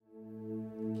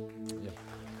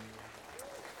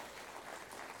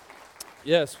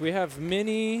Yes, we have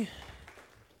many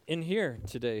in here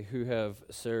today who have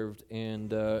served,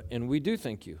 and we do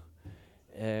thank you.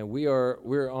 And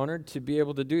we're honored to be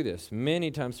able to do this. Many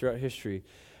times throughout history,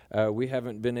 we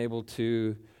haven't been able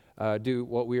to do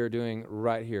what we are doing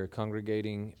right here,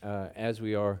 congregating as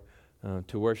we are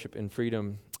to worship in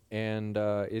freedom. And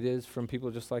it is from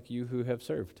people just like you who have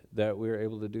served that we're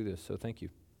able to do this. So thank you.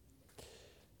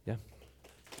 Yeah.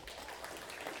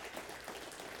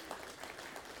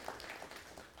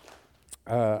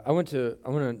 I want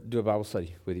to do a Bible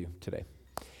study with you today,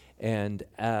 and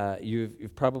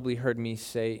you've probably heard me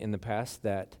say in the past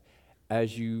that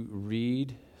as you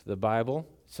read the Bible,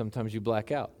 sometimes you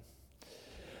black out.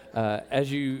 As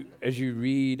you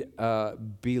read,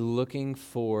 be looking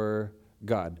for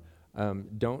God.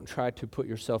 Don't try to put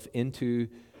yourself into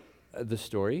the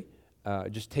story.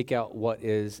 Just take out what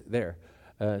is there.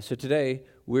 So today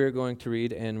we're going to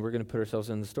read, and we're going to put ourselves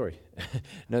in the story.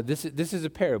 Now this is a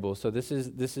parable, so this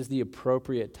is the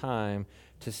appropriate time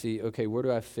to see. Okay, where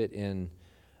do I fit in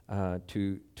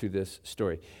to this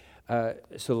story?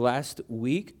 So last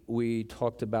week we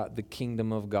talked about the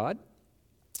kingdom of God.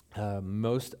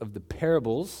 Most of the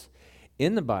parables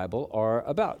in the Bible are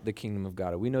about the kingdom of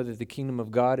God. We know that the kingdom of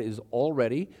God is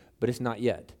already, but it's not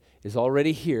yet. It's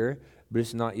already here, but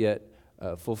it's not yet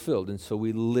fulfilled. And so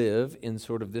we live in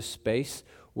sort of this space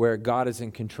where God is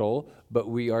in control, but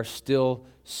we are still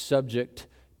subject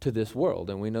to this world.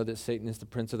 And we know that Satan is the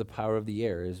prince of the power of the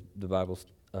air, as the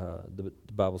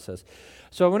Bible says.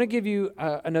 So I want to give you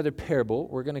another parable.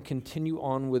 We're going to continue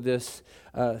on with this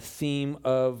theme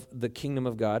of the kingdom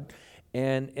of God.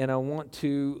 And I want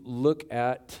to look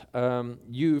at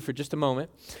you for just a moment.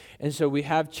 And so we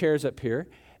have chairs up here,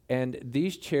 and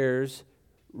these chairs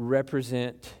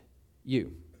represent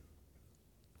you.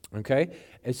 Okay?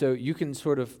 And so you can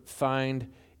sort of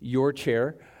find your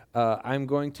chair. I'm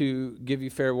going to give you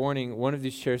fair warning. One of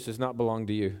these chairs does not belong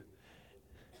to you.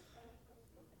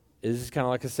 This is kind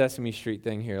of like a Sesame Street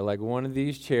thing here. Like one of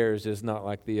these chairs is not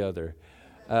like the other.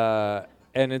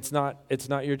 And it's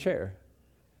not your chair.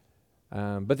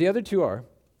 But the other two are.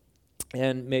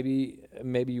 And maybe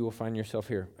you will find yourself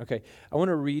here. Okay, I want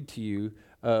to read to you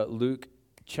Luke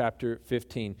chapter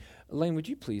 15. Elaine, would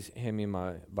you please hand me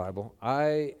my Bible?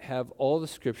 I have all the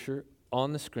scripture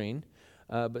on the screen,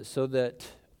 but so that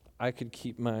I could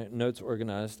keep my notes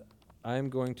organized, I'm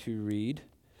going to read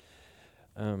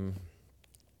from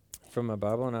my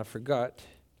Bible, and I forgot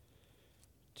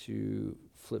to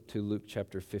flip to Luke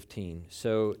chapter 15.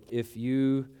 So if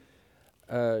you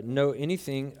know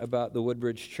anything about the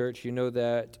Woodbridge Church, you know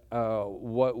that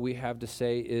what we have to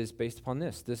say is based upon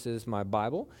this. This is my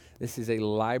Bible. This is a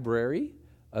library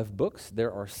of books.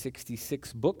 There are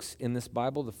 66 books in this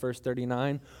Bible. The first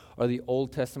 39 are the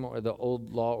Old Testament or the Old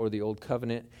Law or the Old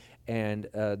Covenant, and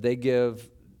they give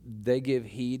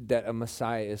heed that a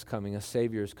Messiah is coming, a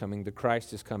Savior is coming, the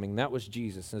Christ is coming. That was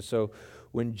Jesus. And so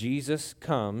when Jesus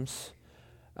comes,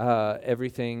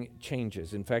 everything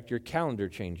changes. In fact, your calendar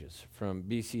changes from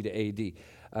BC to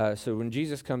AD. So when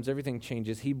Jesus comes, everything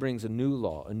changes. He brings a new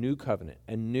law, a new covenant,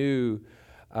 a new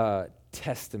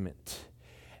testament.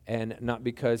 And not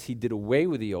because he did away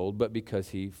with the old, but because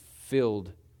he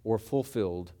filled or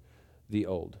fulfilled the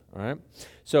old. All right?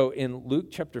 So in Luke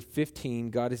chapter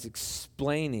 15, God is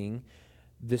explaining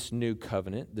this new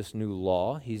covenant, this new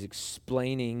law. He's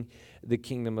explaining the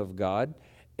kingdom of God.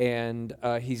 And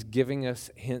he's giving us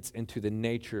hints into the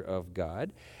nature of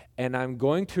God. And I'm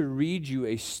going to read you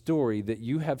a story that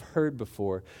you have heard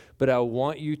before, but I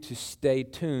want you to stay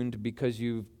tuned because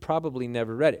you've probably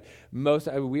never read it.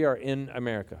 We are in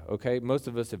America, okay? Most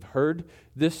of us have heard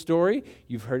this story.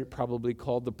 You've heard it probably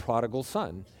called the prodigal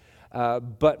son.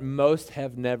 But most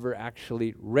have never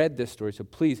actually read this story. So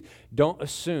please don't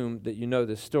assume that you know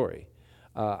this story.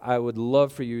 I would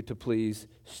love for you to please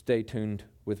stay tuned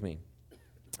with me.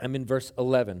 I'm in verse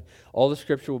 11. All the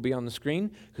scripture will be on the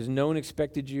screen because no one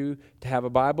expected you to have a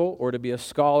Bible or to be a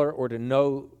scholar or to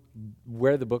know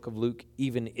where the book of Luke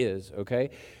even is, okay?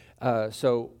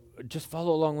 So just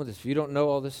follow along with us. If you don't know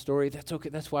all this story, that's okay.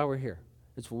 That's why we're here.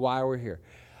 That's why we're here.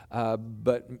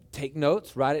 But take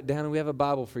notes, write it down, and we have a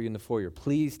Bible for you in the foyer.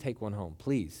 Please take one home.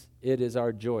 Please. It is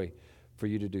our joy for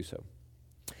you to do so.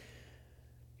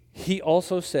 He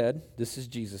also said, this is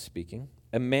Jesus speaking,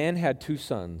 a man had 2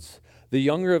 sons. The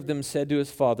younger of them said to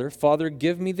his father, "Father,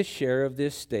 give me the share of the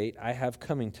estate I have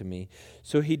coming to me."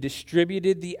 So he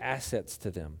distributed the assets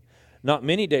to them. Not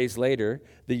many days later,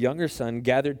 the younger son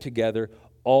gathered together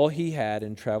all he had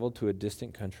and traveled to a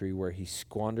distant country where he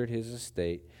squandered his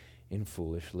estate in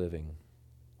foolish living.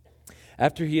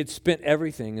 After he had spent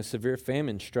everything, a severe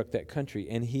famine struck that country,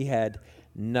 and he had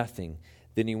nothing.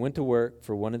 Then he went to work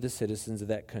for one of the citizens of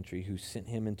that country, who sent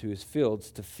him into his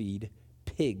fields to feed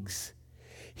pigs.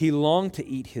 He longed to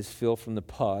eat his fill from the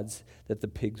pods that the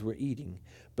pigs were eating,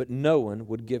 but no one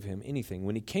would give him anything.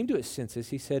 When he came to his senses,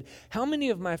 he said, "How many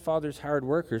of my father's hired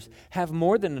workers have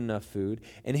more than enough food,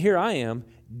 and here I am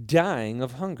dying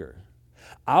of hunger?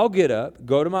 I'll get up,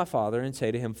 go to my father, and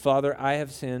say to him, 'Father, I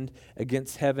have sinned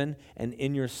against heaven and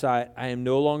in your sight. I am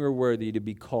no longer worthy to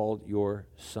be called your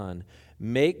son.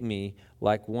 Make me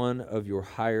like one of your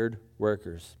hired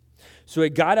workers.' So he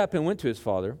got up and went to his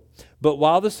father. But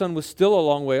while the son was still a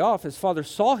long way off, his father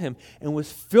saw him and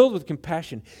was filled with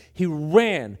compassion. He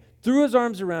ran, threw his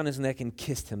arms around his neck, and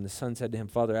kissed him. The son said to him,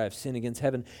 'Father, I have sinned against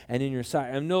heaven and in your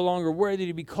sight. I am no longer worthy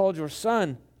to be called your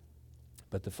son.'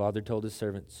 But the father told his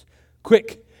servants,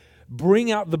 'Quick,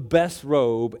 bring out the best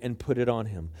robe and put it on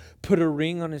him. Put a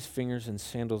ring on his fingers and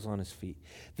sandals on his feet.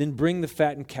 Then bring the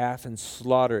fattened calf and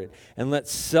slaughter it, and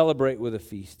let's celebrate with a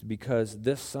feast, because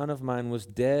this son of mine was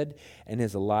dead and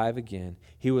is alive again.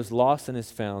 He was lost and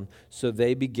is found.' So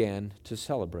they began to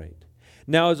celebrate.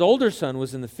 Now his older son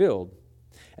was in the field.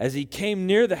 As he came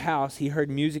near the house, he heard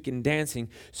music and dancing.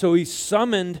 So he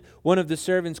summoned one of the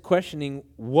servants, questioning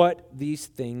what these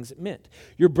things meant.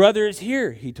 'Your brother is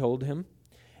here,' he told him,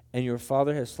 'and your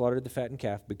father has slaughtered the fattened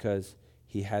calf because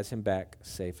he has him back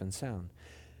safe and sound.'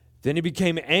 Then he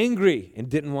became angry and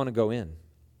didn't want to go in.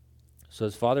 So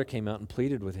his father came out and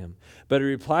pleaded with him. But he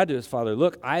replied to his father,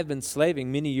 'Look, I have been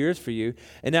slaving many years for you,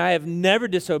 and I have never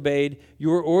disobeyed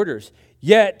your orders.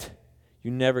 Yet you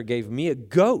never gave me a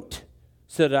goat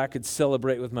so that I could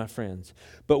celebrate with my friends.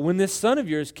 But when this son of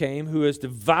yours came, who has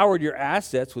devoured your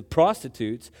assets with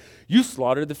prostitutes, you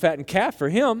slaughtered the fattened calf for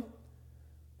him.'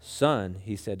 'Son,'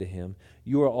 he said to him,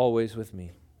 'you are always with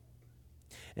me,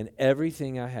 and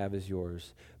everything I have is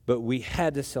yours. But we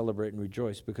had to celebrate and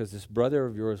rejoice because this brother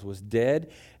of yours was dead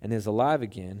and is alive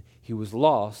again. He was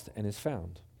lost and is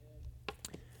found.'"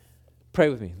 Pray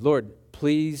with me. Lord,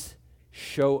 please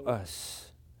show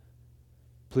us.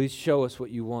 Please show us what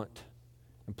you want.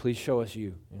 And please show us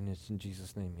you. And it's in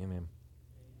Jesus' name. Amen.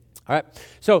 All right.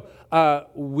 So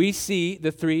we see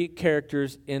the three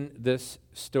characters in this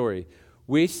story.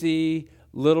 We see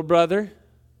little brother.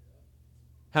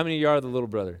 How many of you are the little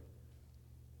brother?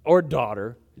 Or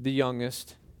daughter, the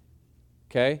youngest.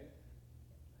 Okay? It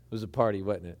was a party,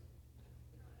 wasn't it?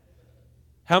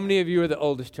 How many of you are the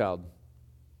oldest child?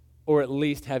 Or at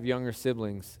least have younger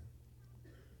siblings?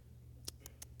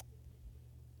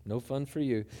 No fun for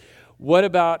you. What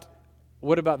about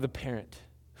the parent?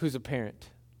 Who's a parent?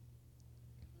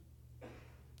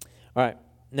 All right,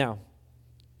 now,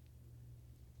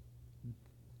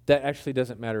 that actually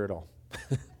doesn't matter at all.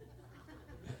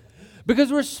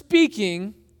 Because we're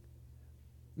speaking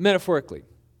metaphorically.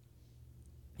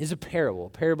 It's a parable. A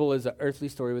parable is an earthly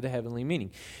story with a heavenly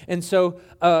meaning. And so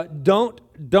don't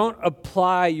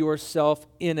apply yourself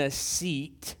in a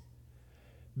seat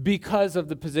because of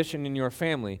the position in your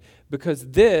family.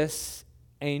 Because this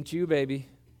ain't you, baby.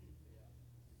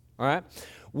 All right?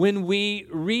 When we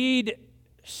read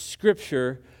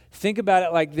Scripture, think about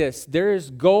it like this. There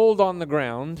is gold on the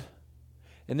ground,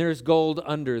 and there is gold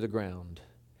under the ground.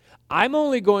 I'm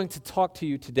only going to talk to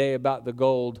you today about the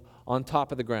gold on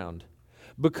top of the ground.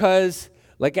 Because,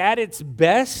 like at its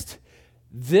best,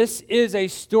 this is a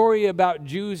story about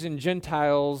Jews and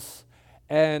Gentiles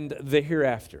and the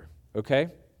hereafter. Okay?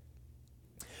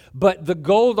 But the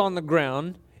gold on the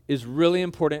ground is really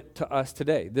important to us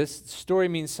today. This story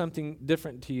means something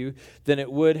different to you than it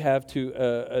would have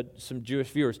to some Jewish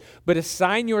viewers. But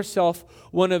assign yourself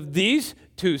one of these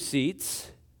two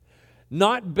seats,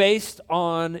 not based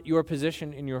on your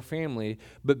position in your family,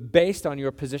 but based on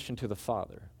your position to the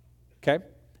Father. Okay?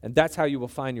 And that's how you will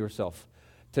find yourself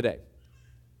today.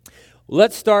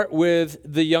 Let's start with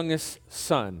the youngest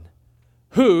son,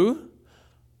 who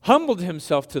humbled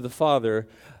himself to the Father,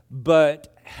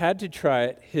 but had to try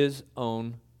it his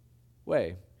own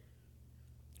way.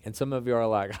 And some of you are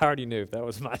like, I already knew if that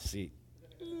was my seat.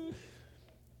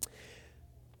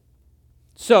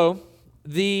 So,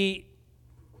 I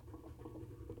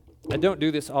don't do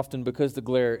this often because the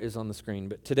glare is on the screen,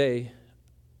 but today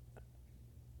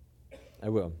I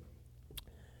will.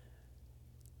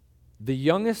 The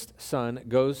youngest son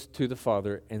goes to the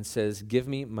father and says, "Give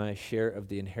me my share of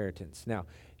the inheritance." Now,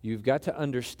 you've got to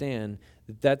understand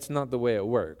that that's not the way it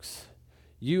works.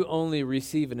 You only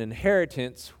receive an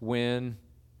inheritance when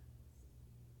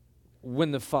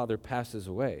the father passes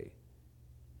away.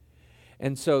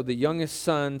 And so the youngest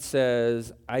son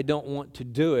says, "I don't want to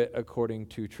do it according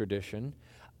to tradition.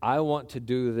 I want to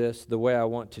do this the way I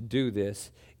want to do this.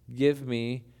 Give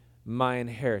me my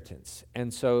inheritance."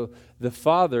 And so the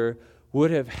father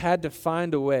would have had to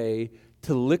find a way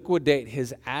to liquidate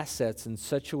his assets in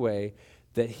such a way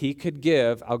that he could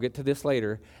give, I'll get to this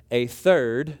later, a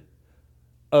third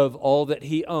of all that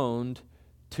he owned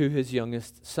to his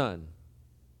youngest son.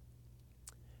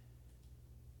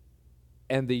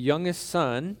 And the youngest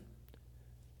son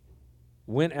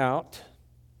went out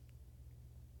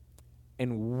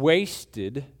and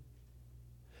wasted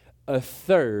a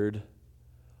third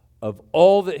of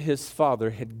all that his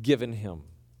father had given him.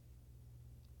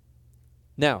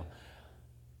 Now,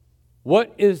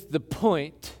 what is the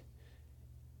point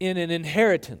in an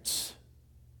inheritance?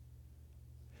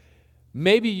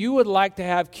 Maybe you would like to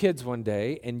have kids one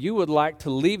day and you would like to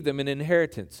leave them an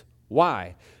inheritance.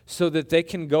 Why? So that they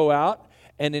can go out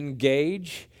and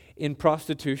engage in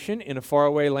prostitution in a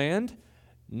faraway land?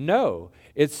 No.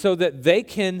 It's so that they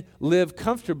can live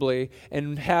comfortably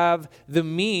and have the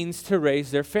means to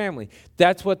raise their family.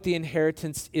 That's what the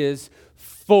inheritance is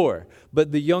for.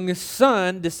 But the youngest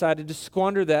son decided to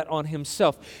squander that on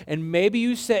himself. And maybe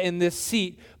you sat in this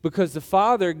seat because the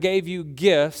father gave you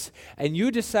gifts and you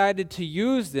decided to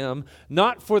use them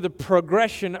not for the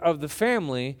progression of the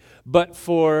family, but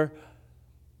for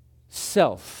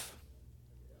self.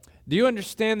 Do you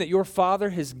understand that your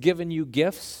father has given you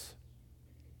gifts?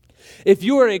 If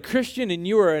you are a Christian and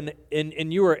you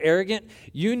are arrogant,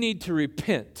 you need to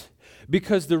repent.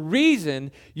 Because the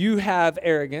reason you have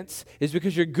arrogance is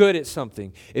because you're good at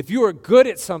something. If you are good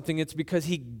at something, it's because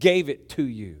he gave it to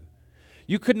you.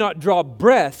 You could not draw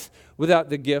breath without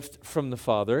the gift from the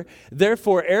Father.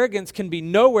 Therefore, arrogance can be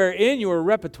nowhere in your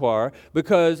repertoire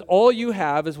because all you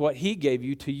have is what he gave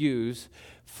you to use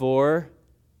for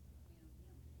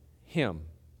him.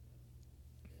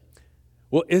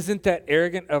 Well, isn't that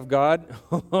arrogant of God?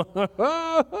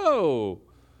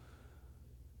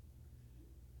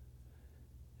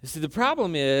 See, the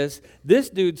problem is, this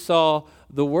dude saw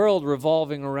the world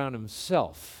revolving around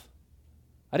himself.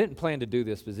 I didn't plan to do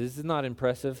this, but this is not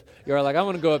impressive. You're like, I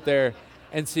want to go up there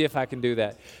and see if I can do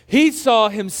that. He saw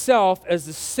himself as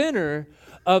the center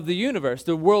of the universe.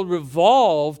 The world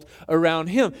revolved around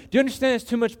him. Do you understand it's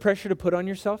too much pressure to put on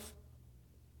yourself?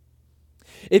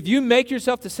 If you make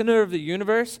yourself the center of the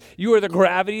universe, you are the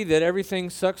gravity that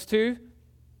everything sucks to,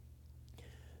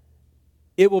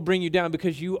 it will bring you down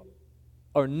because you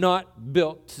are not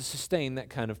built to sustain that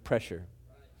kind of pressure.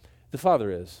 The Father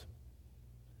is.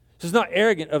 So it's not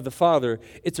arrogant of the Father,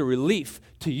 it's a relief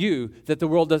to you that the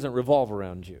world doesn't revolve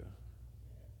around you.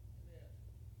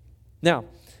 Now,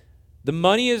 the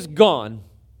money is gone,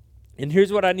 and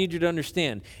here's what I need you to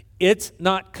understand. It's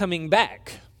not coming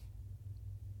back.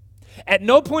 At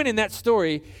no point in that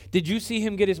story did you see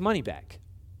him get his money back.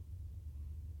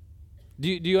 Do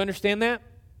you understand that?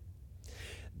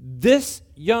 This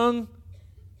young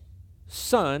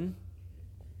son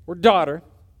or daughter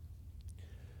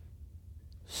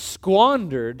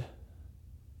squandered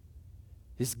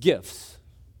his gifts.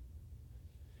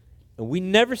 And we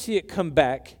never see it come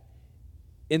back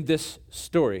in this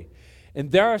story.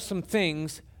 And there are some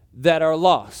things that are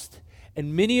lost.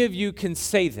 And many of you can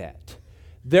say that.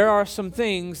 There are some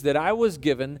things that I was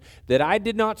given that I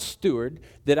did not steward,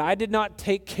 that I did not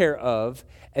take care of,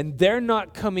 and they're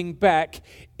not coming back.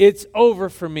 It's over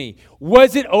for me.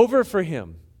 Was it over for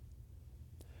him?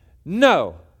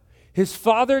 No. His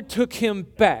father took him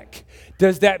back.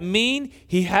 Does that mean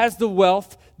he has the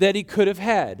wealth that he could have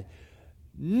had?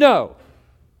 No.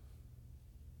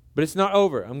 But it's not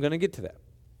over. I'm going to get to that.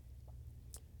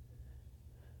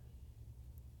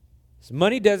 His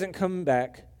money doesn't come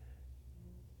back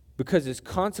because his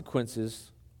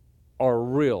consequences are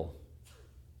real.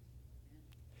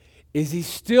 Is he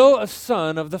still a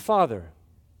son of the Father?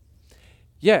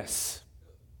 Yes.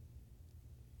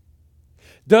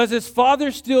 Does his father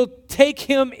still take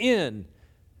him in?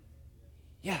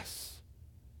 Yes.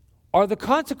 Are the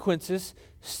consequences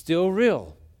still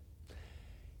real?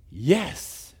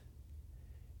 Yes.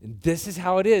 And this is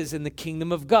how it is in the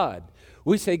kingdom of God.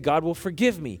 We say, God will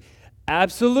forgive me.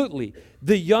 Absolutely.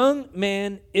 The young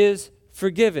man is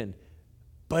forgiven,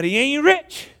 but he ain't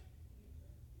rich.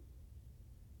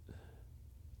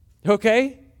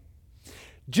 Okay?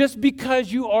 Just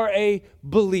because you are a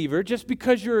believer, just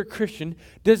because you're a Christian,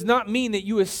 does not mean that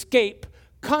you escape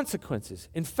consequences.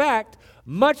 In fact,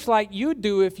 much like you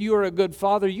do if you are a good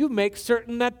father, you make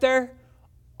certain that there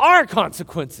are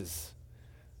consequences.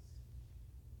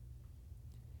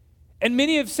 And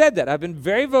many have said that. I've been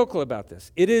very vocal about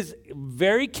this. It is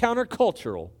very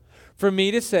countercultural for me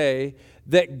to say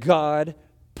that God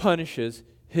punishes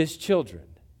his children.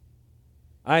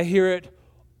 I hear it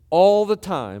all the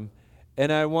time,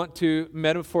 and I want to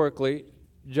metaphorically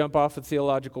jump off a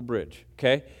theological bridge,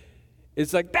 okay?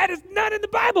 It's like, that is not in the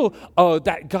Bible. Oh,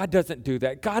 that God doesn't do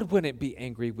that. God wouldn't be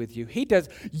angry with you. He does.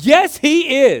 Yes,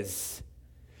 he is.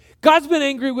 God's been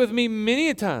angry with me many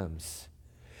a times.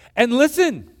 And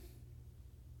listen,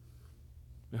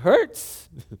 it hurts.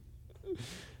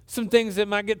 Some things that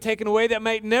might get taken away that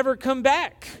might never come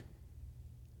back.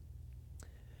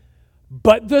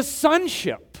 But the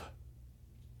sonship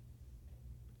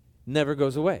never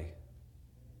goes away.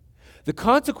 The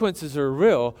consequences are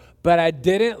real, but I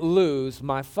didn't lose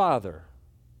my father.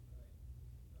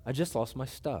 I just lost my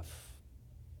stuff.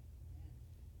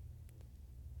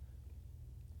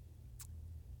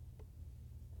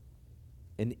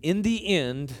 And in the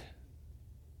end,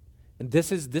 and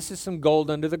this is some gold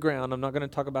under the ground. I'm not going to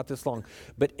talk about this long.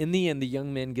 But in the end, the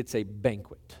young man gets a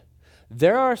banquet.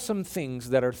 There are some things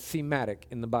that are thematic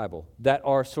in the Bible that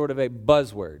are sort of a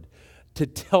buzzword to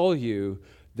tell you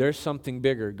there's something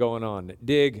bigger going on.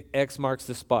 Dig, X marks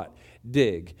the spot.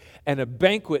 Dig. And a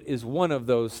banquet is one of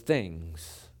those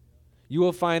things. You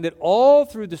will find it all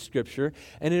through the Scripture,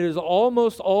 and it is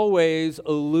almost always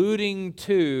alluding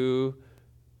to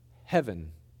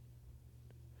heaven.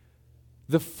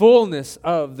 The fullness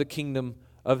of the kingdom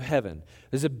of heaven.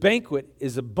 As a banquet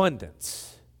is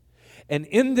abundance. And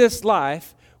in this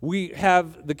life, we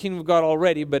have the kingdom of God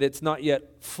already, but it's not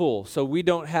yet full. So we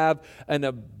don't have an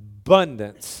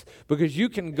abundance, because you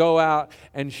can go out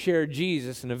and share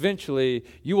Jesus, and eventually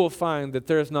you will find that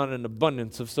there's not an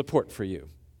abundance of support for you.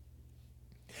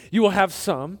 You will have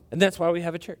some, and that's why we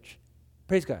have a church.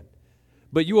 Praise God.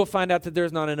 But you will find out that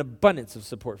there's not an abundance of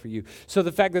support for you. So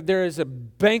the fact that there is a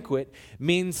banquet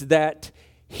means that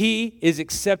he is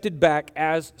accepted back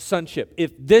as sonship.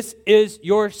 If this is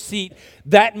your seat,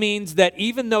 that means that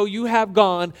even though you have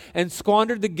gone and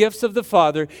squandered the gifts of the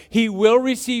Father, he will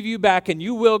receive you back, and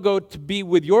you will go to be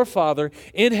with your Father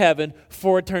in heaven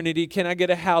for eternity. Can I get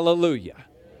a hallelujah?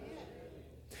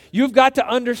 You've got to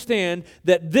understand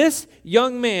that this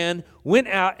young man went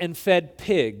out and fed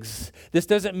pigs. This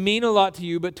doesn't mean a lot to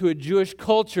you, but to a Jewish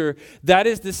culture, that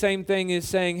is the same thing as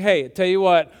saying, hey, tell you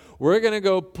what, we're going to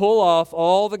go pull off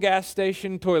all the gas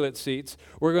station toilet seats.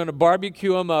 We're going to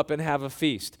barbecue them up and have a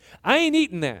feast. I ain't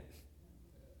eating that.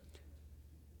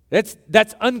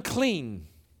 That's unclean.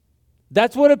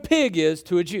 That's what a pig is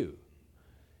to a Jew.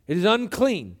 It is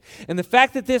unclean. And the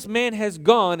fact that this man has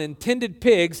gone and tended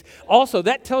pigs, also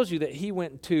that tells you that he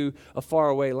went to a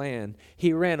faraway land.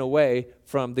 He ran away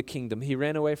from the kingdom. He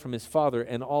ran away from his father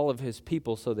and all of his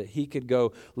people so that he could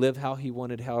go live how he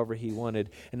wanted, however he wanted,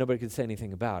 and nobody could say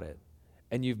anything about it.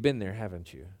 And you've been there,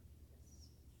 haven't you?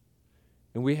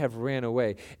 And we have ran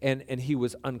away, and he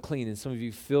was unclean, and some of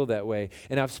you feel that way.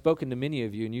 And I've spoken to many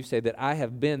of you, and you say that I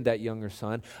have been that younger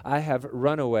son. I have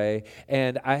run away,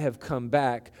 and I have come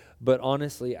back, but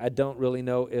honestly, I don't really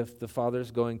know if the Father's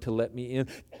going to let me in.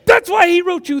 That's why he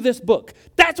wrote you this book.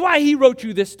 That's why he wrote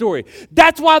you this story.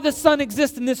 That's why the Son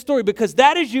exists in this story, because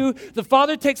that is you. The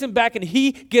Father takes him back, and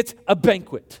he gets a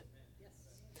banquet.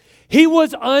 He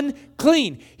was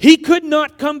unclean. He could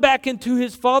not come back into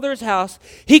his father's house.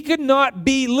 He could not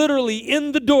be literally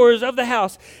in the doors of the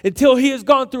house until he has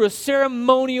gone through a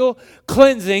ceremonial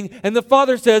cleansing. And the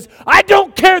father says, I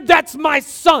don't care, that's my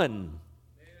son.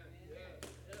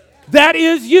 That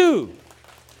is you.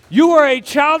 You are a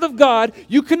child of God.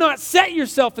 You cannot set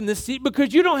yourself in this seat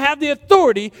because you don't have the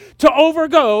authority to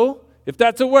overgo, if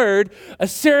that's a word, a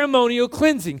ceremonial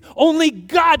cleansing. Only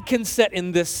God can sit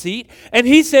in this seat. And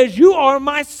he says, you are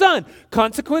my son.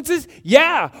 Consequences?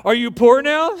 Yeah. Are you poor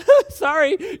now?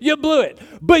 Sorry, you blew it.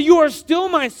 But you are still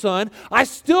my son. I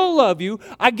still love you.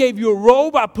 I gave you a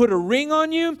robe. I put a ring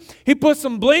on you. He put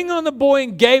some bling on the boy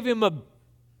and gave him a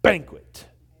banquet.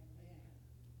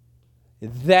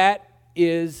 That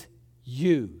is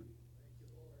you.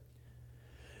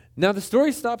 Now the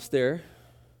story stops there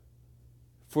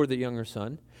for the younger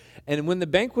son. And when the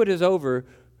banquet is over,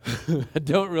 I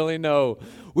don't really know.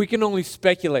 We can only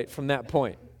speculate from that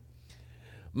point.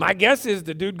 My guess is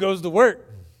the dude goes to work.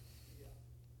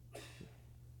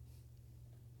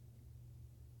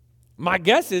 My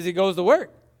guess is he goes to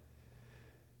work.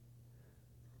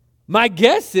 My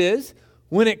guess is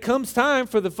when it comes time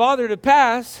for the father to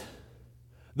pass,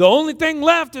 the only thing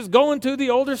left is going to the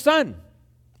older son.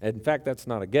 And in fact, that's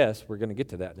not a guess. We're going to get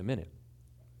to that in a minute.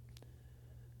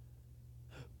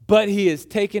 But he is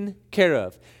taken care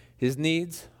of. His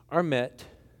needs are met.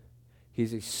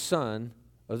 He's a son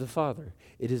of the Father.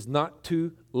 It is not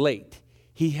too late.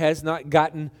 He has not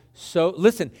gotten so...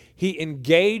 Listen, he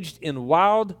engaged in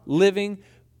wild living,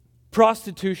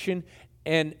 prostitution,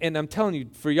 and I'm telling you,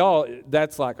 for y'all,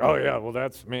 that's like, oh yeah, well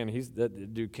that's, man,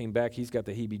 that dude came back, he's got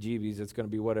the heebie-jeebies, it's going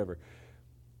to be whatever.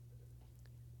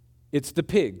 It's the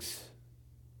pigs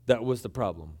that was the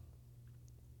problem.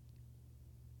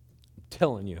 I'm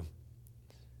telling you.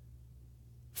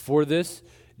 For this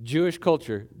Jewish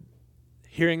culture,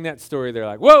 hearing that story, they're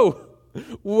like, whoa,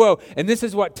 whoa. And this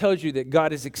is what tells you that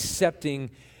God is accepting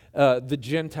the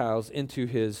Gentiles into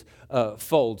his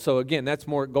fold. So again, that's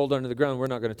more gold under the ground we're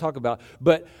not going to talk about.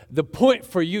 But the point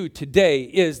for you today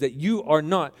is that you are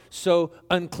not so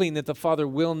unclean that the Father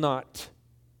will not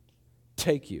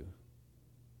take you.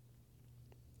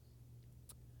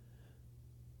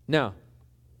 Now,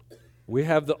 we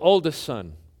have the oldest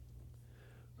son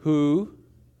who,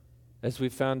 as we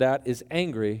found out, is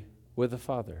angry with the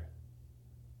father.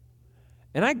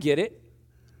 And I get it.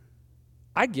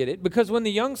 I get it, because when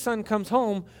the young son comes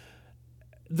home,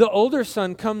 the older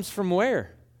son comes from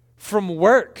where? From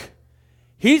work.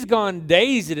 He's gone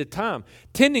days at a time,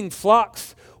 tending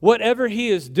flocks, whatever he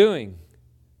is doing,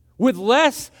 with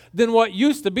less than what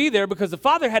used to be there, because the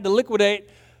father had to liquidate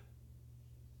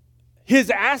his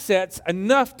assets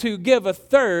enough to give a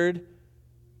third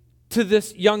to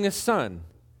this youngest son.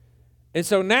 And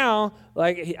so now,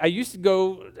 like, I used to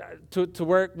go to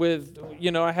work with,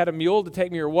 I had a mule to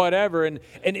take me or whatever, and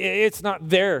it's not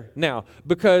there now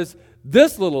because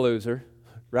this little loser,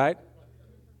 right?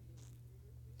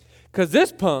 Because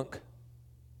this punk,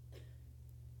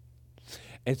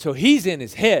 and so he's in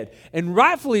his head, and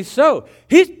rightfully so.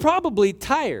 He's probably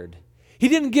tired. He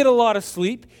didn't get a lot of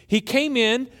sleep. He came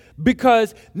in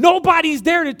because nobody's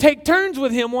there to take turns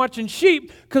with him watching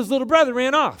sheep because little brother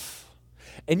ran off.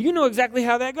 And you know exactly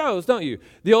how that goes, don't you?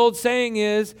 The old saying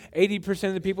is 80%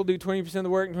 of the people do 20% of the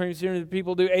work and 20% of the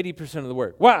people do 80% of the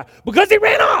work. Why? Because he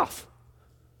ran off.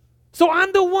 So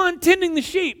I'm the one tending the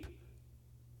sheep.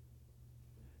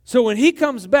 So when he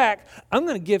comes back, I'm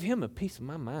going to give him a piece of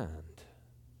my mind.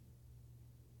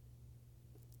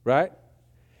 Right?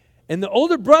 And the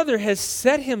older brother has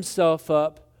set himself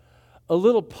up a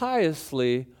little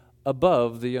piously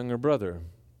above the younger brother.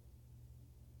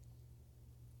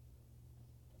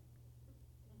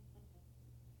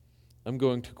 I'm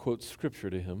going to quote scripture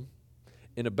to him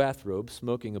in a bathrobe,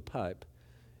 smoking a pipe,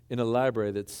 in a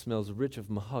library that smells rich of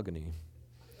mahogany.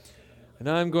 And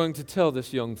I'm going to tell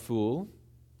this young fool,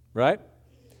 right?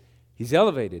 He's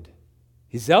elevated.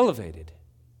 He's elevated.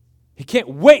 He can't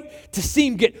wait to see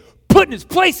him get put in his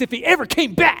place if he ever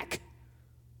came back.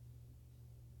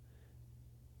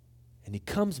 And he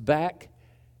comes back,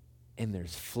 and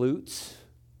there's flutes.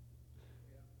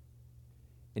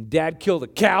 And Dad killed a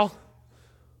cow.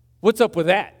 What's up with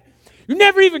that? You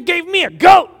never even gave me a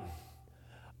goat.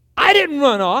 I didn't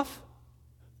run off.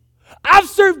 I've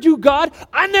served you, God.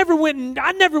 I never went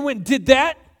and did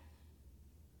that.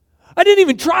 I didn't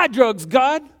even try drugs,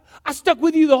 God. I stuck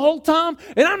with you the whole time,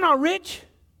 and I'm not rich.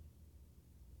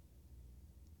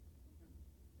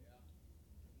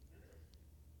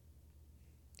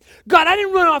 God, I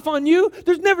didn't run off on you.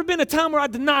 There's never been a time where I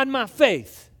denied my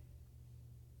faith.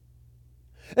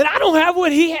 And I don't have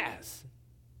what he has.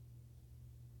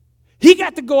 He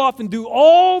got to go off and do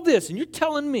all this, and you're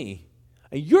telling me,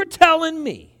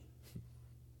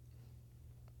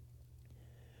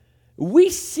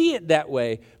 we see it that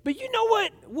way, but you know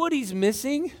what he's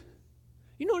missing?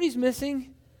 You know what he's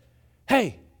missing?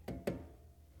 Hey,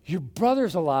 your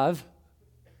brother's alive.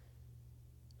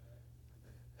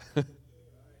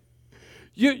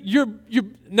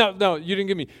 No, you didn't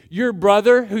get me. Your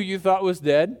brother, who you thought was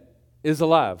dead, is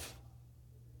alive.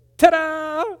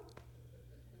 Ta-da!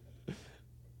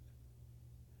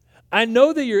 I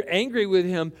know that you're angry with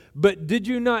him, but did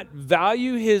you not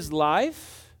value his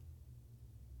life?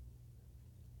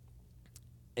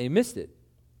 And he missed it.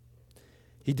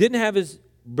 He didn't have his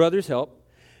brother's help.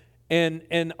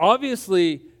 And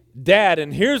obviously, Dad,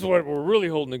 and here's what we're really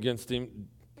holding against him.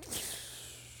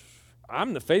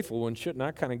 I'm the faithful one. Shouldn't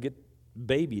I kind of get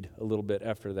babied a little bit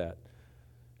after that?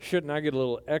 Shouldn't I get a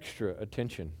little extra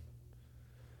attention?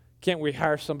 Can't we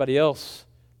hire somebody else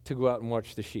to go out and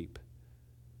watch the sheep?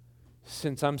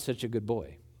 Since I'm such a good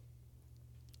boy.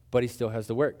 But he still has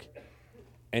to work.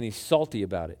 And he's salty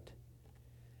about it.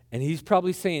 And he's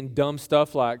probably saying dumb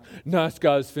stuff like, nice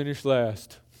guys finish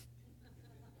last.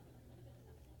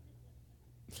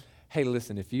 Hey,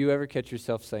 listen, if you ever catch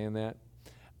yourself saying that,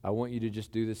 I want you to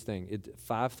just do this thing.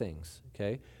 5 things,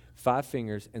 okay? 5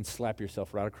 fingers and slap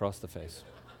yourself right across the face.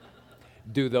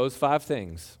 Do those 5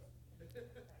 things.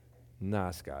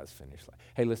 Nice guys finish last.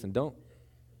 Hey, listen, don't.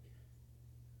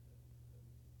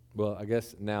 Well, I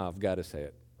guess now I've got to say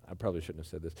it. I probably shouldn't have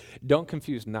said this. Don't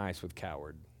confuse nice with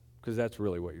coward, because that's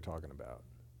really what you're talking about.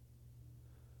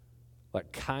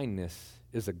 Like, kindness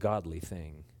is a godly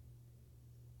thing.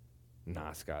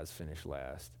 Nice guys finish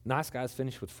last. Nice guys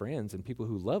finish with friends and people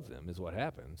who love them is what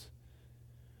happens.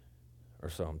 or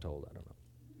so I'm told. I don't know.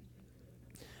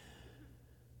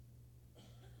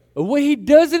 What he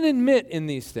doesn't admit in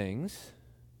these things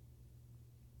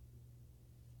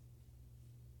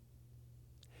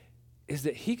is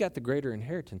that he got the greater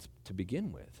inheritance to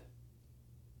begin with.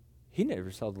 He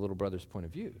never saw the little brother's point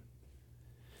of view.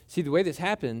 See, the way this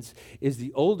happens is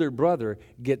the older brother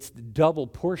gets the double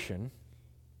portion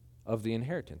of the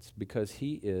inheritance because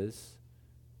he is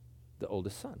the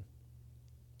oldest son.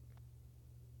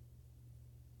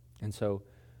 And so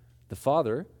the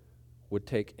father would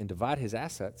take and divide his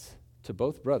assets to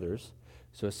both brothers.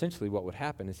 So essentially what would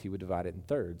happen is he would divide it in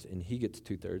thirds, and he gets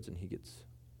 2/3 and he gets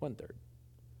 1/3.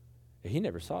 He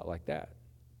never saw it like that.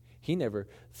 He never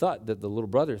thought that the little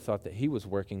brother thought that he was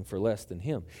working for less than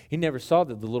him. He never saw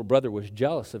that the little brother was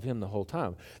jealous of him the whole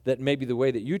time. That maybe the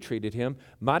way that you treated him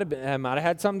might have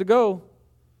had something to go.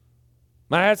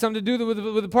 Might have had something to do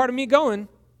with the part of me going.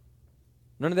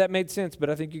 None of that made sense, but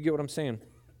I think you get what I'm saying.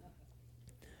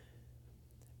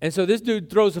 And so this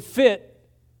dude throws a fit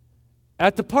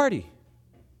at the party.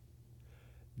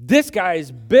 This guy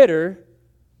is bitter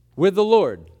with the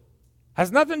Lord.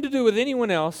 Has nothing to do with anyone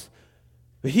else,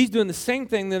 but he's doing the same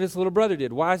thing that his little brother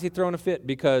did. Why is he throwing a fit?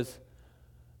 Because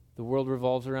the world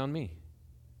revolves around me.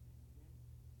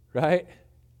 Right?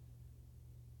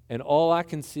 And all I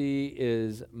can see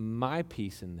is my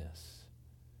piece in this.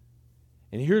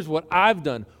 And here's what I've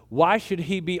done. Why should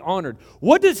he be honored?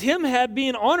 What does him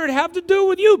being honored have to do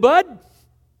with you, bud?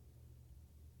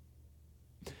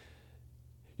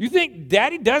 You think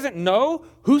Daddy doesn't know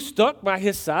who stuck by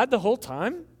his side the whole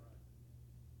time?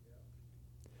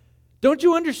 Don't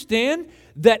you understand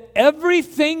that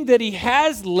everything that he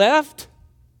has left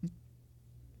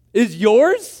is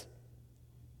yours?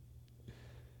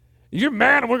 You're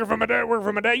mad, I'm working for my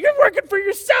dad, You're working for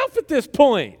yourself at this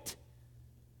point.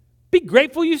 Be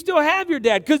grateful you still have your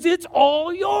dad, because it's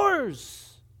all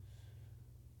yours.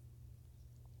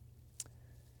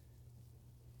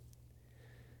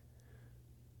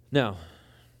 Now,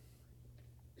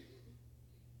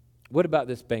 what about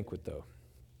this banquet, though?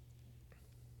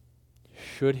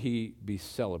 Should he be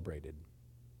celebrated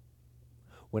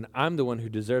when I'm the one who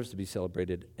deserves to be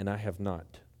celebrated and I have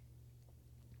not?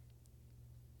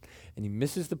 And he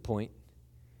misses the point.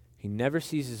 He never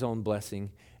sees his own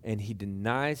blessing, and he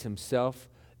denies himself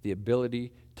the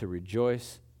ability to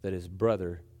rejoice that his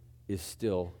brother is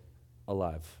still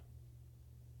alive.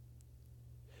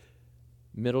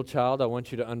 Middle child, I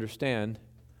want you to understand,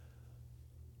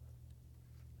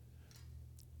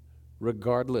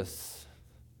 regardless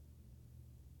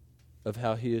of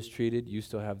how he is treated, you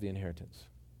still have the inheritance.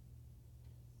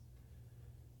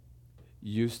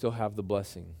 You still have the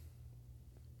blessing.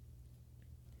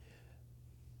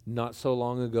 Not so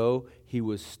long ago, he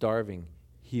was starving.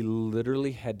 He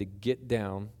literally had to get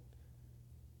down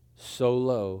so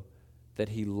low that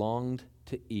he longed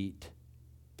to eat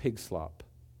pig slop.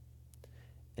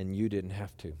 And you didn't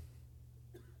have to.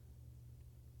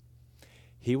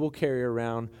 He will carry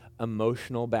around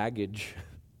emotional baggage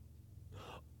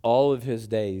all of his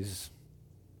days.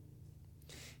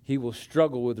 He will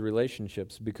struggle with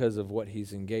relationships because of what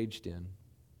he's engaged in.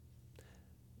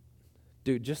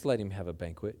 Dude, just let him have a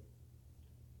banquet.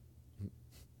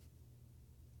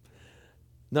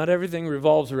 Not everything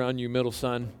revolves around you, middle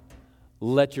son.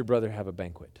 Let your brother have a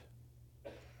banquet.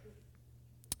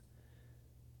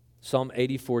 Psalm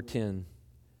 84:10.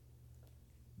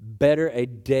 Better a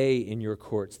day in your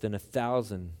courts than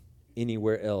 1,000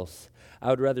 anywhere else. I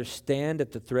would rather stand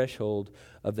at the threshold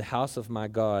of the house of my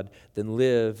God than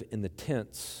live in the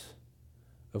tents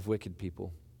of wicked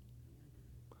people.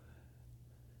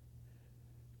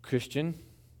 Christian,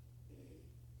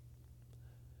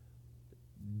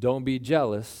 don't be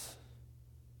jealous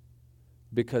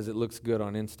because it looks good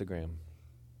on Instagram.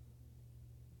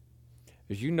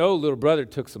 As you know, little brother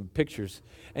took some pictures,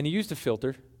 and he used a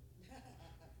filter.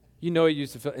 You know he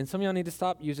used a filter. And some of y'all need to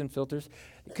stop using filters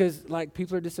because, like,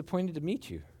 people are disappointed to meet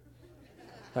you.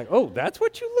 Like, oh, that's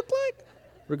what you look like?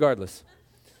 Regardless.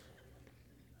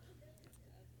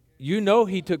 You know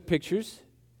he took pictures.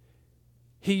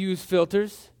 He used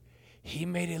filters. He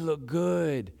made it look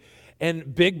good.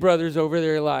 And big brother's over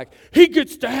there like, he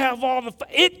gets to have all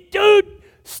the dude,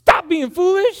 stop being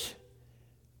foolish.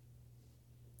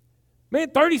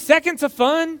 Man, 30 seconds of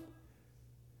fun.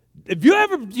 Do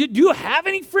you have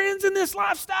any friends in this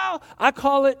lifestyle? I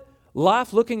call it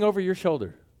life looking over your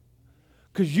shoulder.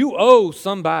 Because you owe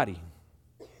somebody.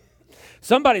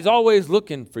 Somebody's always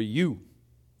looking for you.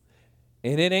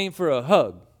 And it ain't for a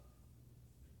hug.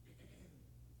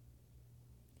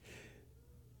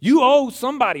 You owe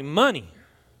somebody money.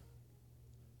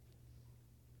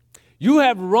 You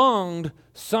have wronged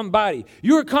somebody.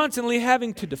 You are constantly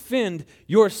having to defend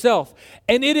yourself.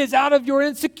 And it is out of your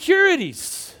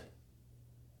insecurities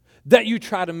that you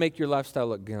try to make your lifestyle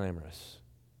look glamorous.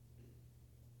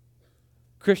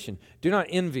 Christian, do not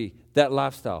envy that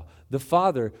lifestyle. The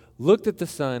father looked at the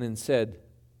son and said,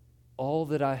 all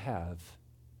that I have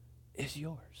is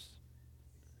yours.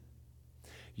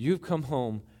 You've come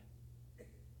home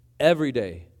every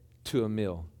day to a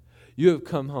meal. You have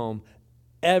come home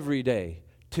every day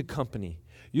to company.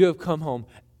 You have come home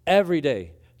every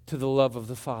day to the love of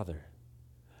the Father.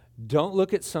 Don't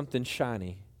look at something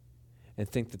shiny and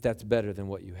think that that's better than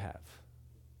what you have.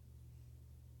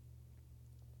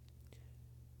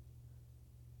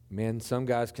 Man, some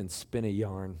guys can spin a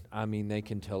yarn. I mean, they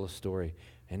can tell a story,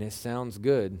 and it sounds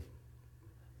good,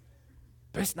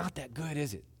 but it's not that good,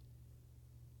 is it?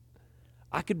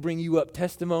 I could bring you up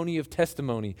testimony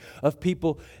of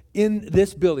people in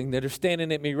this building that are standing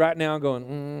at me right now going,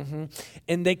 mm-hmm.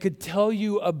 And they could tell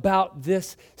you about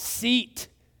this seat.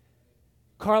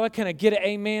 Carla, can I get an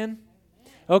amen?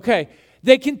 Okay.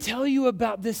 They can tell you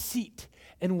about this seat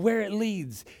and where it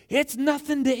leads. It's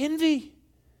nothing to envy.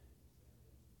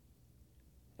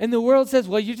 And the world says,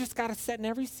 well, you just got to sit in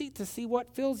every seat to see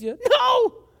what fills you.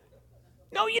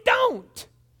 No, you don't.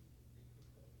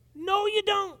 No, you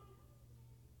don't.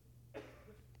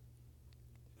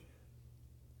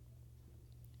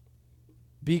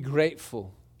 Be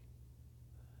grateful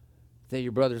that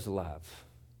your brother's alive.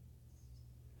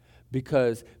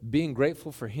 Because being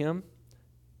grateful for him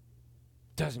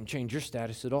doesn't change your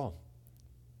status at all.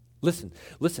 Listen,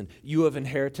 you have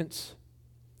inheritance.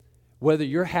 Whether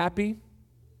you're happy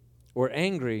or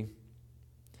angry,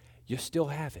 you still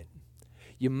have it.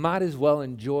 You might as well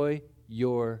enjoy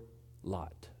your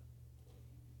lot.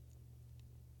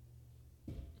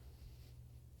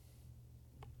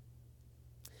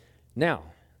 Now,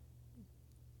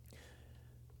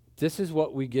 this is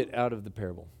what we get out of the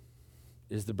parable,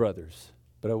 is the brothers.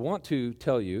 But I want to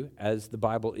tell you, as the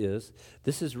Bible is,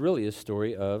 this is really a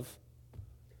story of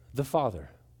the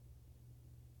Father.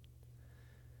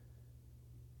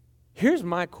 Here's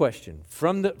my question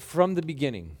from the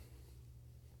beginning.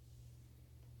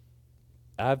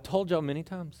 I've told y'all many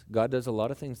times, God does a lot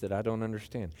of things that I don't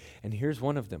understand. And here's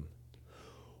one of them.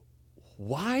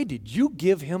 Why did you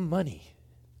give him money?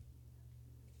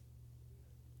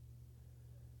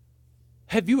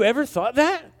 Have you ever thought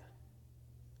that?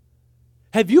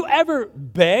 Have you ever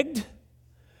begged?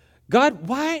 God,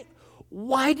 why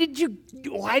did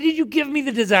you give me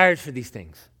the desires for these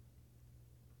things?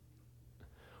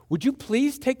 Would you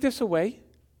please take this away?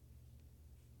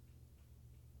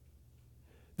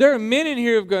 There are men in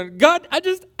here who've gone, God, I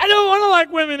don't want to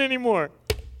like women anymore.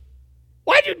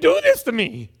 Why'd you do this to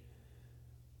me?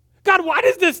 God, why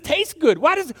does this taste good?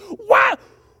 What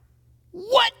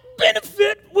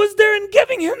benefit was there in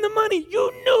giving him the money?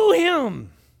 You knew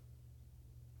him.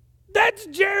 That's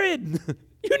Jared.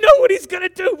 You know what he's going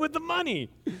to do with the money.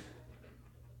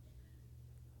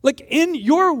 Like, in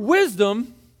your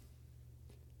wisdom,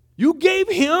 you gave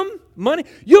him money.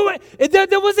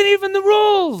 There wasn't even the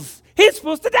rules. He's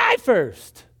supposed to die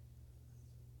first.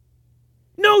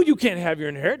 No, you can't have your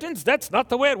inheritance. That's not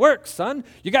the way it works, son.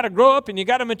 You got to grow up and you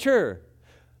got to mature.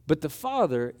 But the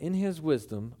father, in his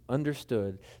wisdom,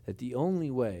 understood that the only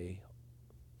way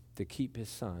to keep his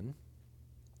son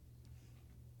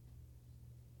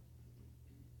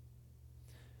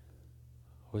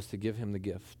was to give him the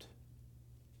gift.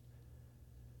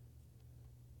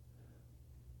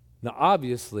 Now,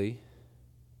 obviously,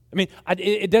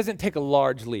 it doesn't take a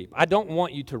large leap. I don't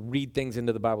want you to read things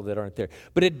into the Bible that aren't there.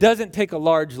 But it doesn't take a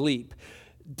large leap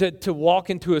to walk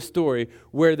into a story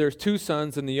where there's two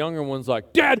sons and the younger one's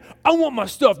like, Dad, I want my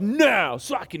stuff now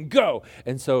so I can go.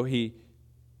 And so he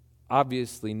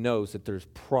obviously knows that there's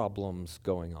problems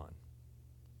going on.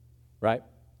 Right?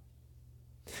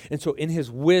 And so in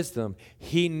his wisdom,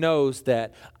 he knows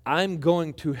that I'm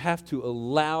going to have to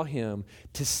allow him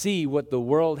to see what the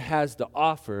world has to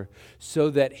offer so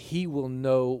that he will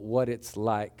know what it's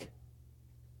like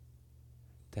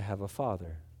to have a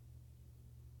father.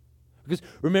 Because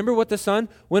remember what the son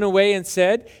went away and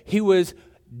said? He was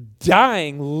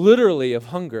dying literally of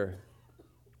hunger.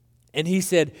 And he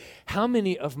said, how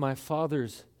many of my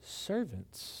father's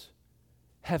servants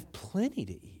have plenty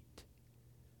to eat?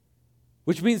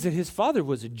 Which means that his father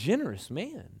was a generous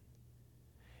man.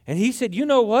 And he said, you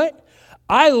know what?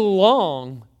 I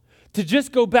long to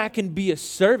just go back and be a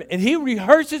servant. And he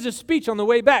rehearses a speech on the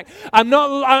way back. I'm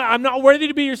not worthy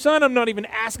to be your son. I'm not even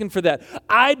asking for that.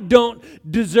 I don't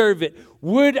deserve it.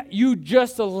 Would you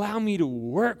just allow me to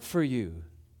work for you?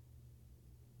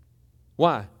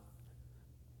 Why?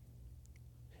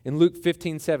 In Luke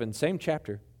 15:7, same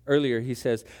chapter, earlier he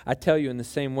says, I tell you in the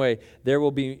same way, there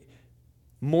will be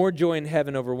more joy in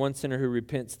heaven over one sinner who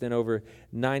repents than over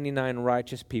 99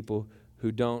 righteous people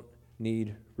who don't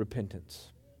need repentance.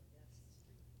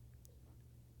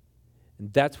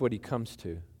 And that's what he comes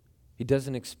to. He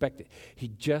doesn't expect it. He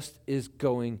just is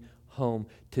going home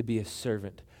to be a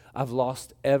servant. I've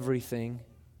lost everything,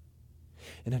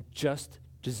 and I just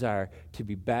desire to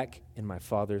be back in my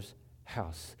Father's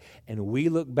house. And we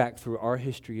look back through our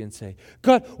history and say,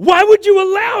 God, why would you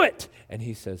allow it? And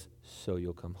he says, so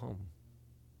you'll come home.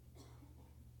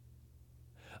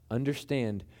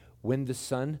 Understand, when the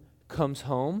son comes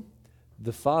home,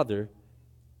 the father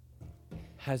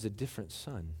has a different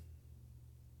son.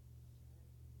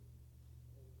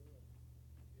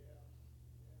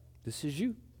 This is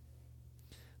you.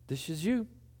 This is you.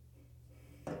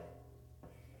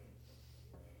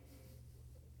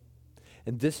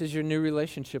 And this is your new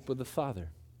relationship with the Father.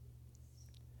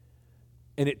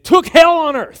 And it took hell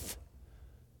on earth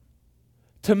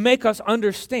to make us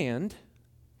understand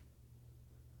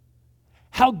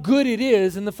how good it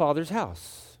is in the Father's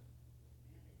house.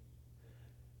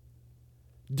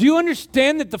 Do you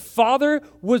understand that the Father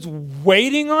was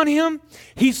waiting on him?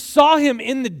 He saw him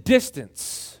in the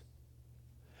distance.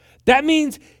 That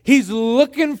means he's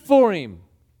looking for him.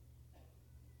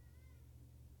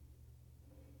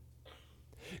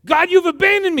 God, you've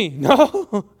abandoned me.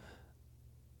 No.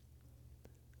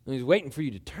 He's waiting for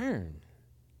you to turn.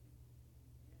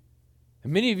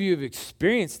 And many of you have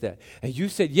experienced that. And you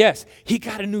said, yes, he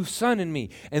got a new son in me.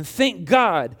 And thank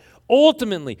God,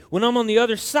 ultimately, when I'm on the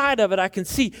other side of it, I can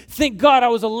see, thank God I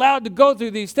was allowed to go through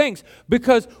these things.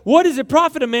 Because what does it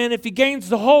profit a man if he gains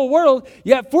the whole world,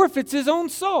 yet forfeits his own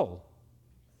soul?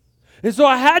 And so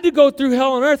I had to go through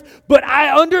hell on earth, but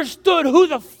I understood who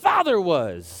the Father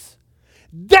was.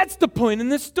 That's the point in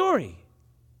this story.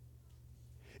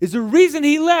 Is the reason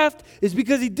he left is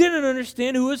because he didn't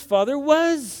understand who his father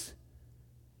was.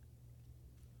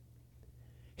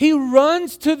 He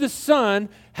runs to the son.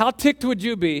 How ticked would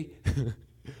you be?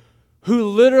 Who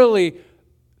literally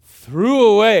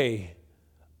threw away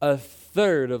a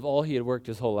third of all he had worked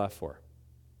his whole life for.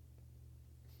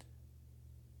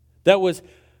 That was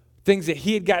things that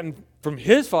he had gotten from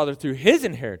his father through his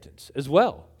inheritance as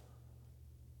well.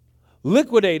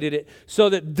 Liquidated it so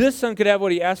that this son could have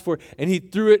what he asked for, and he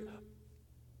threw it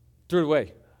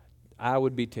away. I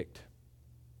would be ticked.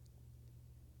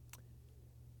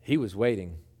 He was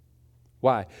waiting.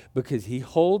 Why? Because he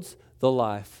holds the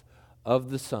life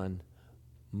of the son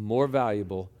more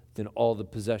valuable than all the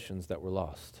possessions that were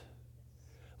lost.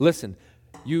 Listen,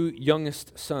 you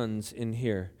youngest sons in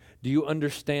here, do you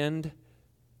understand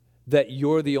that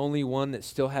you're the only one that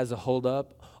still has a hold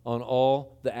up on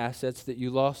all the assets that you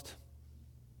lost?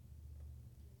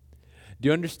 Do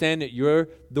you understand that you're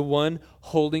the one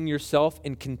holding yourself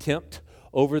in contempt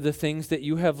over the things that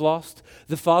you have lost?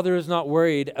 The Father is not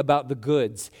worried about the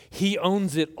goods. He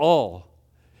owns it all.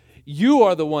 You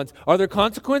are the ones. Are there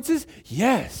consequences?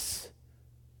 Yes.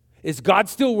 Is God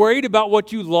still worried about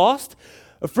what you lost?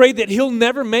 Afraid that he'll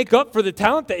never make up for the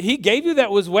talent that he gave you that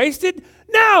was wasted?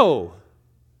 No.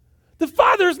 The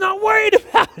Father is not worried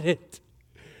about it.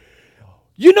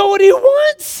 You know what he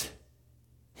wants?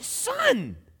 His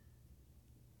son.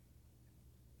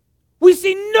 We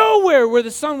see nowhere where the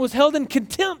son was held in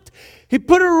contempt. He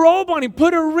put a robe on him,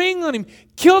 put a ring on him,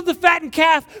 killed the fattened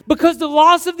calf because the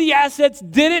loss of the assets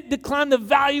didn't decline the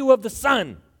value of the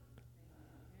son.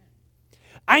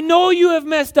 I know you have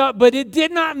messed up, but it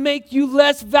did not make you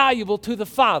less valuable to the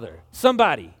Father.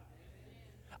 Somebody.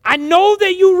 I know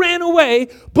that you ran away,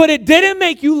 but it didn't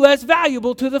make you less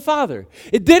valuable to the Father.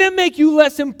 It didn't make you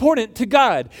less important to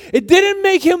God. It didn't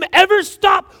make him ever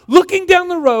stop looking down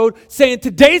the road saying,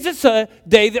 today's a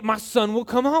day that my son will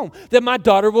come home, that my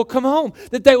daughter will come home,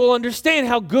 that they will understand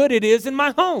how good it is in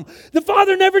my home. The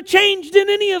Father never changed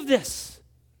in any of this.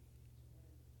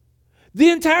 The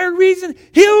entire reason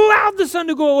he allowed the son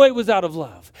to go away was out of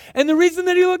love. And the reason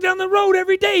that he looked down the road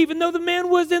every day, even though the man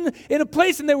was in a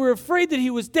place and they were afraid that he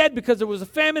was dead because there was a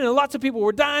famine and lots of people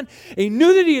were dying, and he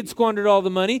knew that he had squandered all the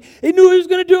money. He knew he was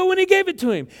going to do it when he gave it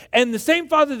to him. And the same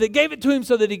father that gave it to him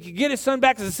so that he could get his son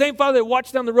back is the same father that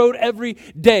watched down the road every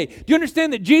day. Do you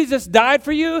understand that Jesus died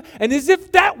for you? And as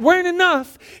if that weren't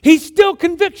enough, he still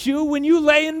convicts you when you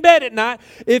lay in bed at night.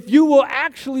 If you will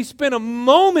actually spend a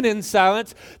moment in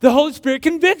silence, the Holy Spirit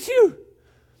convicts you.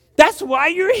 That's why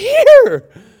you're here.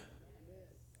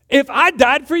 If I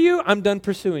died for you, I'm done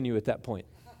pursuing you at that point.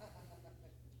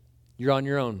 You're on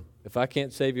your own. If I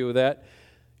can't save you with that,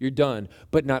 You're done.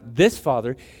 But not this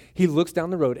Father. He looks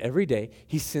down the road every day.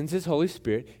 He sends his Holy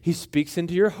Spirit. He speaks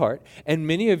into your heart. And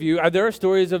many of you, there are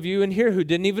stories of you in here who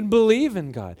didn't even believe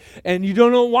in God. And you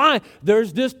don't know why.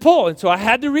 There's this pull. And so I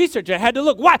had to research. I had to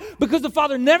look. Why? Because the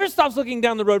Father never stops looking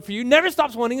down the road for you, never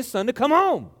stops wanting his Son to come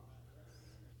home.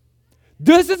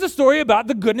 This is a story about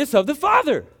the goodness of the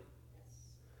Father.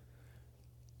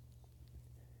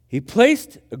 He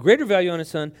placed a greater value on his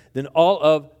Son than all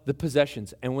of the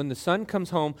possessions. And when the Son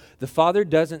comes home, the Father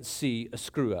doesn't see a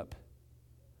screw up.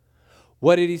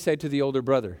 What did he say to the older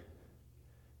brother?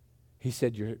 He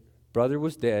said, your brother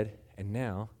was dead, and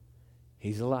now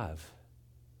he's alive.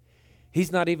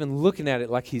 He's not even looking at it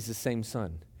like he's the same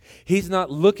son. He's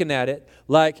not looking at it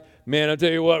like, man, I'll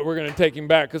tell you what, we're going to take him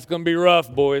back. It's going to be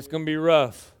rough, boy. It's going to be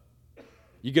rough.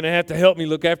 You're going to have to help me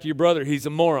look after your brother. He's a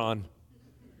moron.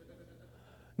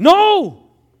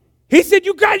 No. He said,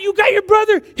 you got your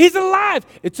brother. He's alive.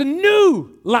 It's a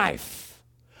new life.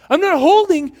 I'm not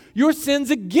holding your sins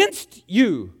against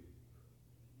you.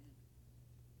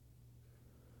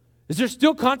 Is there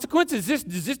still consequences?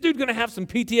 Is this dude going to have some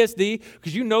PTSD?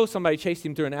 Because you know somebody chased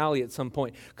him through an alley at some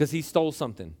point because he stole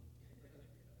something.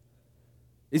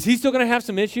 Is he still going to have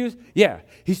some issues? Yeah,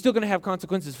 he's still going to have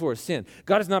consequences for his sin.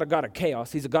 God is not a God of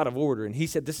chaos. He's a God of order. And he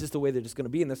said this is the way that it's going to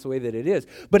be, and that's the way that it is.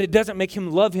 But it doesn't make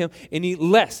him love him any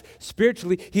less.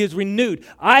 Spiritually, he is renewed.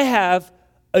 I have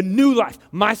a new life.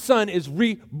 My son is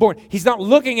reborn. He's not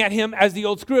looking at him as the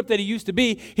old screw-up that he used to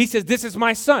be. He says, this is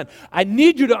my son. I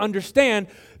need you to understand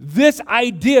this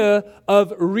idea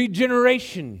of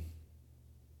regeneration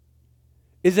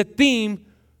is a theme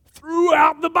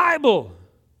throughout the Bible.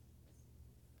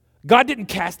 God didn't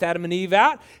cast Adam and Eve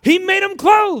out. He made them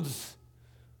clothes.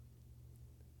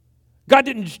 God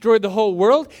didn't destroy the whole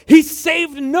world. He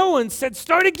saved Noah and said,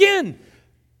 start again.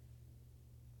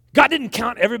 God didn't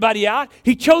count everybody out.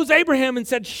 He chose Abraham and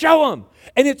said, show them.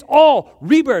 And it's all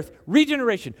rebirth,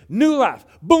 regeneration, new life.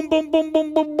 Boom, boom, boom,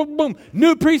 boom, boom, boom, boom.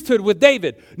 New priesthood with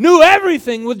David. New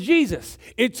everything with Jesus.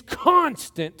 It's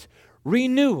constant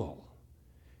renewal.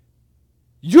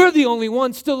 You're the only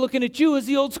one still looking at you as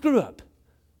the old screw-up.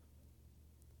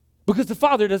 Because the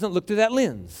Father doesn't look through that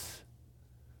lens.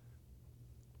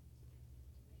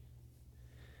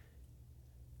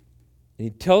 And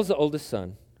he tells the oldest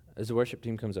son, as the worship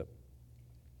team comes up,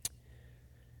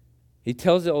 he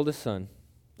tells the oldest son,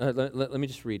 let me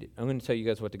just read it. I'm going to tell you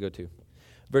guys what to go to.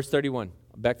 Verse 31,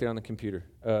 back there on the computer.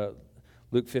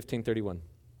 Luke 15:31.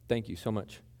 Thank you so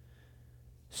much.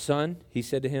 Son, he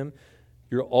said to him,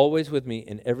 you're always with me,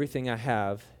 and everything I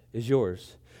have is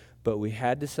yours. But we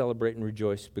had to celebrate and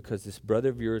rejoice because this brother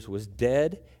of yours was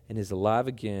dead and is alive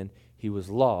again. He was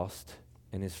lost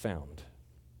and is found.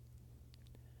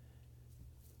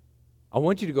 I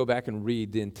want you to go back and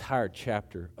read the entire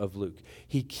chapter of Luke.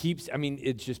 He keeps,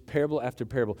 it's just parable after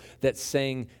parable that's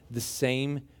saying the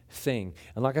same thing.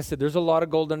 And like I said, there's a lot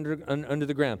of gold under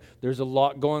the ground. There's a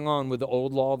lot going on with the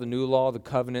old law, the new law, the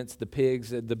covenants, the pigs,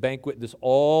 the banquet. This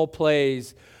all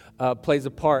plays a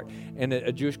part, and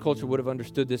a Jewish culture would have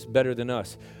understood this better than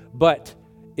us. But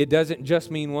it doesn't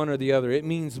just mean one or the other. It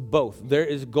means both. There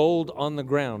is gold on the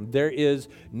ground. There is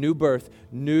new birth,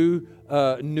 new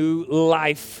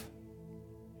life.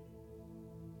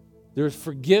 There's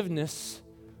forgiveness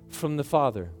from the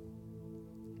Father.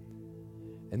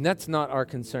 And that's not our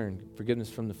concern, forgiveness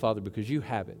from the Father, because you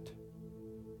have it.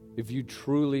 If you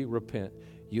truly repent,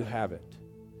 you have it.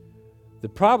 The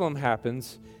problem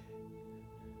happens,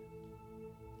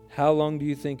 how long do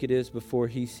you think it is before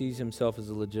he sees himself as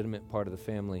a legitimate part of the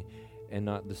family and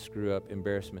not the screw-up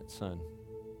embarrassment son?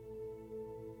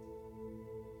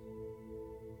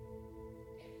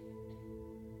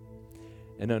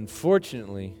 And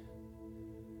unfortunately,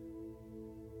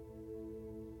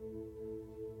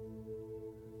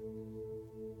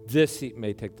 this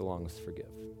may take the longest to forgive.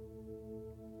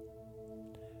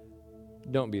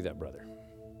 Don't be that brother.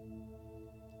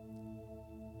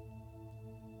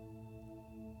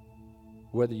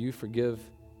 Whether you forgive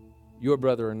your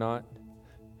brother or not,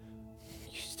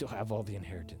 you still have all the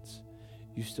inheritance.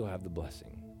 You still have the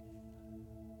blessing.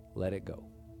 Let it go.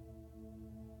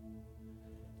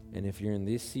 And if you're in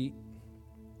this seat,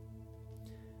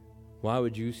 why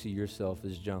would you see yourself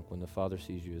as junk when the Father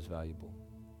sees you as valuable?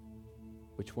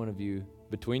 Which one of you,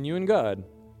 between you and God,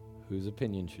 whose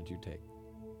opinion should you take?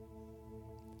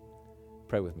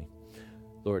 Pray with me.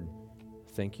 Lord,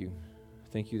 thank you.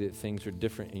 Thank you that things are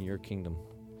different in your kingdom.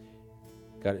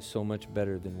 God, it's so much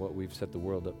better than what we've set the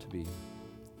world up to be.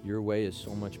 Your way is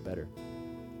so much better.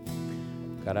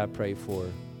 God, I pray for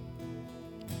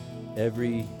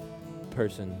every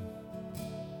person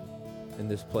in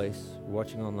this place,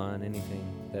 watching online, anything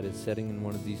that is sitting in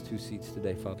one of these two seats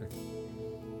today, Father,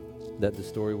 that the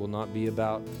story will not be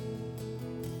about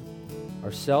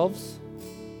ourselves,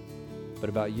 but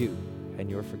about you and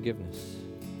your forgiveness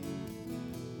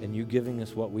and you giving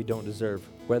us what we don't deserve,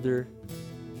 whether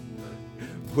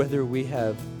we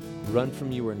have run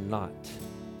from you or not.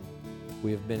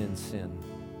 We have been in sin,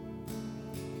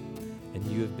 and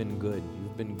you have been good.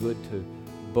 You've been good to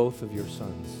both of your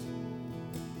sons,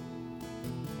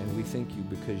 and we thank you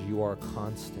because you are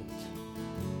constant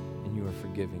and you are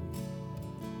forgiving.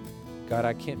 God,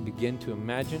 I can't begin to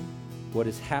imagine what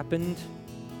has happened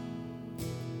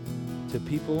to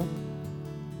people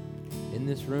in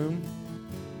this room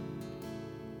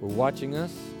or watching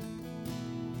us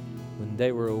when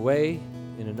they were away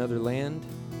in another land.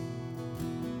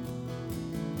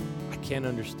 I can't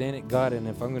understand it, God, and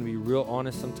if I'm going to be real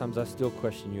honest, sometimes I still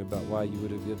question you about why you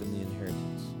would have given the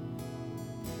inheritance.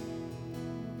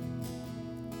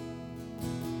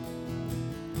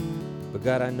 But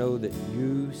God, I know that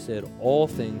you said all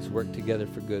things work together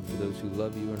for good for those who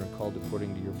love you and are called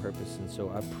according to your purpose. And so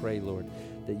I pray, Lord,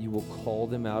 that you will call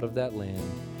them out of that land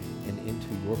and into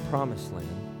your promised land.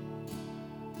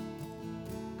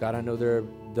 God, I know there are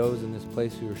those in this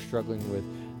place who are struggling with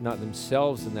not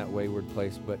themselves in that wayward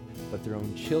place, but their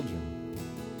own children.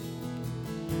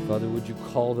 Father, would you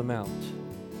call them out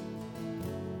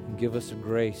and give us a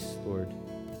grace, Lord,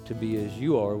 to be as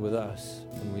you are with us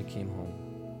when we came home.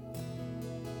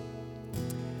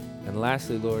 And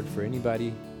lastly, Lord, for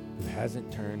anybody who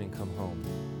hasn't turned and come home,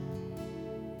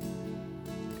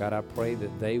 God, I pray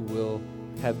that they will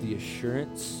have the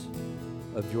assurance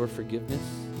of your forgiveness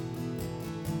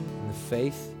and the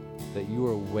faith that you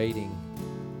are waiting,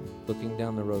 looking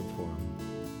down the road for them.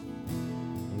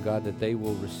 And God, that they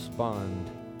will respond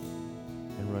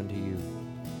and run to you.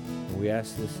 And we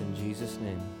ask this in Jesus'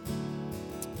 name.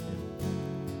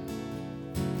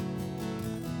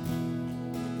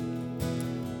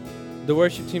 The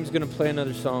worship team's going to play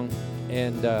another song,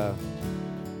 and I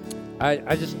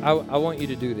want you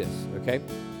to do this, okay?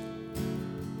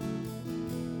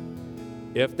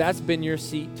 If that's been your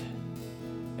seat,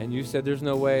 and you said there's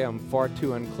no way, I'm far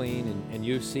too unclean, and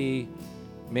you see,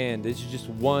 man, this is just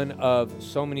one of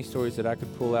so many stories that I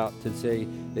could pull out to say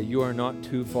that you are not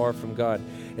too far from God.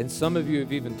 And some of you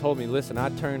have even told me, listen,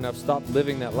 I've stopped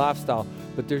living that lifestyle,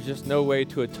 but there's just no way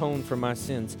to atone for my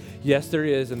sins. Yes, there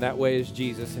is, and that way is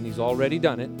Jesus, and he's already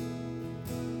done it.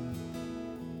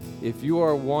 If you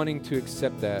are wanting to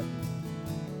accept that,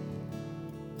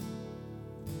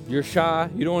 you're shy,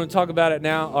 you don't want to talk about it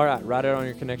now, all right, write it on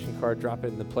your connection card, drop it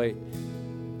in the plate.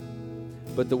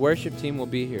 But the worship team will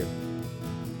be here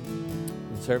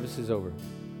when service is over.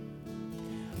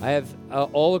 I have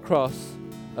all across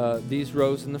these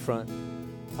rows in the front,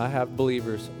 I have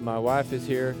believers. My wife is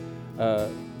here.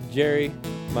 Jerry,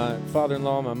 my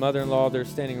father-in-law, my mother-in-law, they're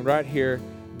standing right here.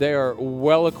 They are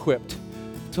well equipped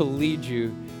to lead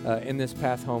you in this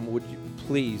path home. Would you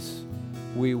please,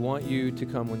 we want you to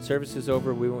come when service is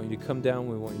over. We want you to come down.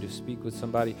 We want you to speak with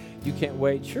somebody. You can't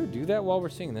wait. Sure, do that while we're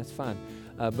singing. That's fine.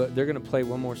 But they're going to play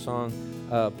one more song.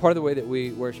 Part of the way that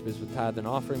we worship is with tithe and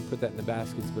offering. Put that in the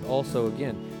baskets. But also,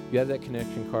 again, if you have that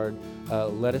connection card,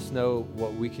 let us know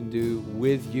what we can do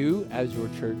with you as your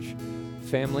church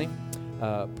family.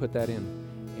 Put that in.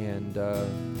 And I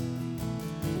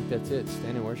think that's it.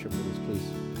 Stand and worship with us, please.